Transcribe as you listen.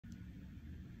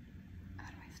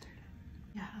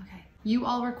You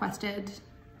all requested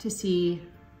to see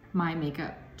my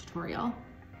makeup tutorial.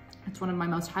 It's one of my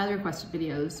most highly requested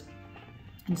videos,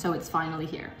 and so it's finally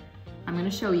here. I'm gonna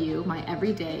show you my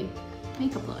everyday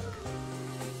makeup look.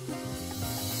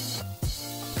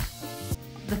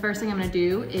 The first thing I'm gonna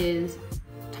do is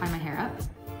tie my hair up.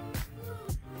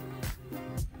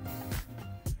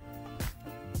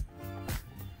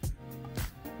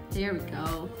 There we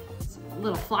go. Some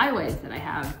little flyaways that I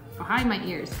have behind my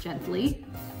ears, gently.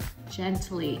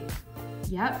 Gently,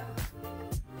 yep.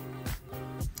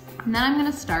 And then I'm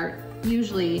gonna start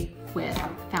usually with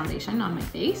foundation on my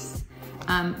face.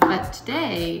 But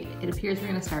today it appears we're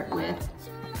gonna start with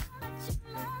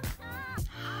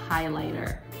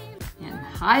highlighter. And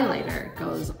highlighter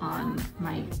goes on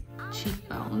my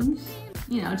cheekbones,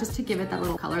 you know, just to give it that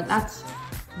little color.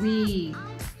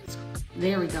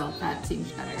 There we go, that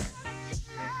seems better.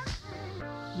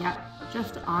 Yep,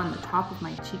 just on the top of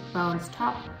my cheekbones,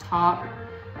 top.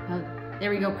 There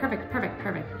we go, perfect.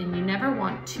 And you never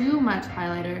want too much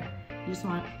highlighter, you just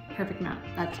want a perfect amount.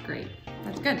 That's great,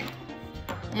 that's good.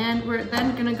 And we're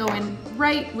then gonna go in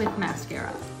right with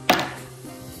mascara.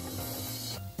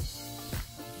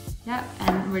 Yep,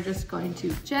 and we're just going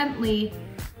to gently,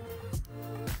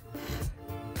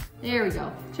 there we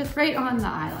go, just right on the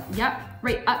eyelid. Yep,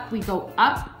 right up, we go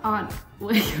up on,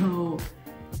 we go.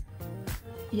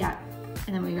 Yeah,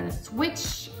 and then we're gonna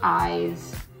switch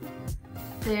eyes.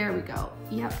 There we go.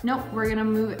 Yep, nope, we're gonna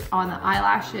move it on the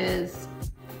eyelashes.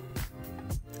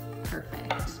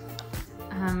 Perfect.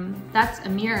 That's a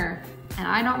mirror, and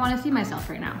I don't wanna see myself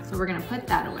right now, so we're gonna put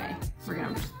that away. We're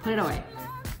gonna just put it away.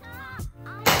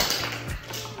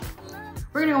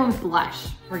 We're gonna go with blush.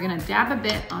 We're gonna dab a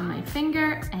bit on my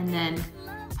finger and then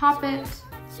pop it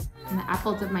in the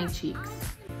apples of my cheeks.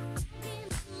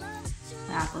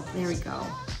 The apples, there we go.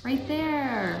 Right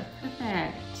there,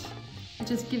 perfect. It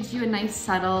just gives you a nice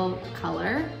subtle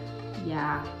color.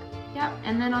 Yeah, yep,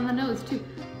 and then on the nose too.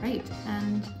 Right,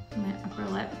 and my upper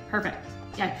lip, perfect.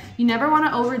 Yeah, you never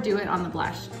wanna overdo it on the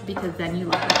blush because then you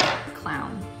look like a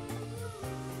clown.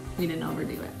 We didn't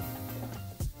overdo it.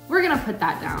 We're gonna put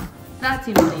that down. That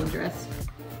seems dangerous.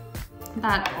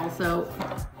 That also,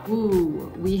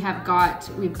 ooh, we've got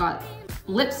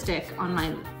lipstick on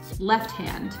my left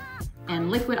hand and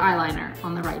liquid eyeliner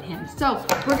on the right hand. So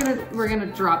we're gonna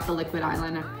drop the liquid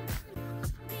eyeliner.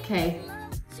 Okay.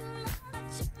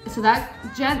 So that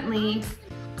gently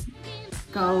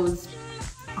goes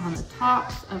on the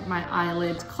tops of my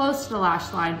eyelids, close to the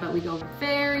lash line, but we go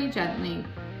very gently.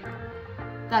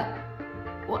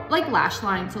 Like lash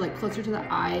line, so like closer to the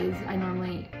eyes.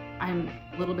 I'm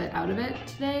a little bit out of it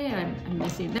today and I'm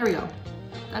missing, there we go.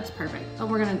 That's perfect. Oh,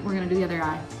 we're gonna do the other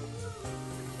eye.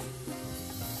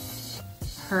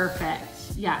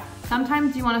 Perfect, yeah.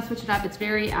 Sometimes you wanna switch it up. It's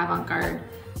very avant-garde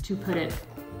to put it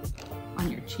on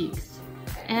your cheeks.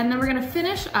 And then we're gonna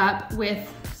finish up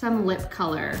with some lip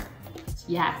color.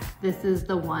 Yes, this is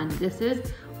the one. This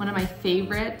is one of my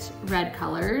favorite red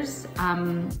colors.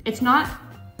 It's not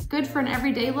good for an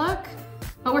everyday look,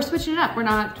 but we're switching it up. We're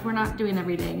not doing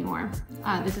everyday anymore.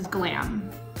 This is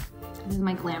glam. This is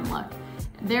my glam look.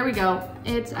 There we go.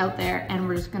 It's out there, and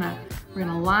we're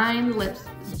gonna line the lips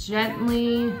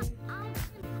gently.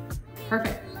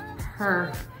 Perfect.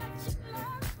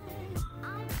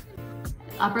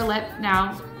 Upper lip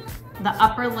now. The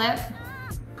upper lip.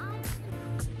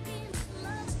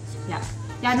 Yeah.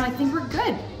 No, I think we're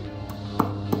good.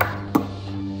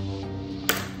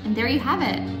 And there you have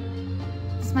it.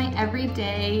 This is my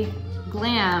everyday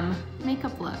glam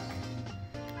makeup look.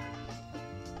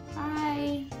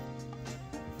 Bye.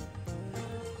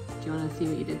 Do you want to see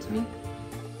what you did to me?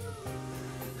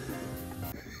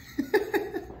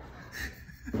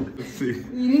 Let's see.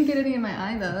 You didn't get any in my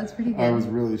eye though. That's pretty good. I was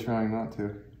really trying not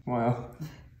to. Wow.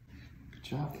 Good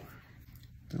job.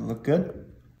 Did it look good?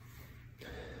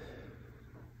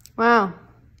 Wow.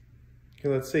 Okay,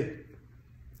 let's see.